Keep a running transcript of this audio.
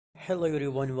Hello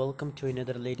everyone, welcome to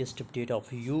another latest update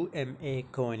of UMA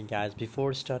coin guys.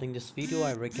 Before starting this video,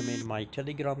 I recommend my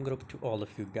Telegram group to all of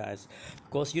you guys,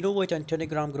 because you know what, on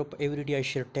Telegram group every day I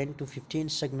share 10 to 15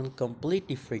 signal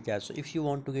completely free guys. So if you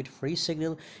want to get free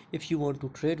signal, if you want to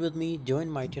trade with me, join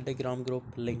my Telegram group,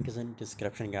 link is in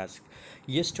description guys.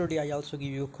 Yesterday I also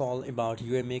give you a call about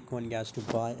UMA coin guys to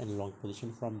buy and long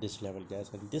position from this level guys,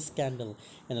 and this candle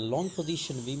in a long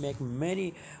position we make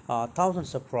many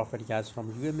thousands of profit guys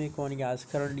from UMA coin guys.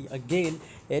 Currently again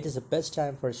it is the best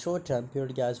time for short time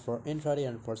period guys, for intraday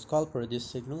and for scalper. This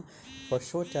signal for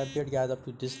short time period guys up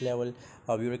to this level,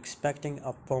 we are expecting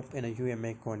a pump in a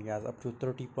UMA coin guys up to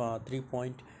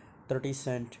 3.30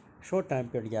 cent short time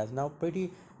period guys. Now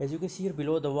pretty, as you can see here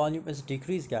below, the volume is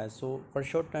decreased guys. So for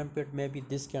short time period maybe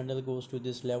this candle goes to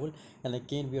this level, and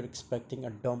again we are expecting a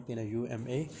dump in a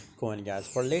UMA coin guys.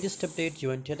 For latest update,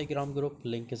 join Telegram group,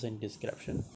 link is in description.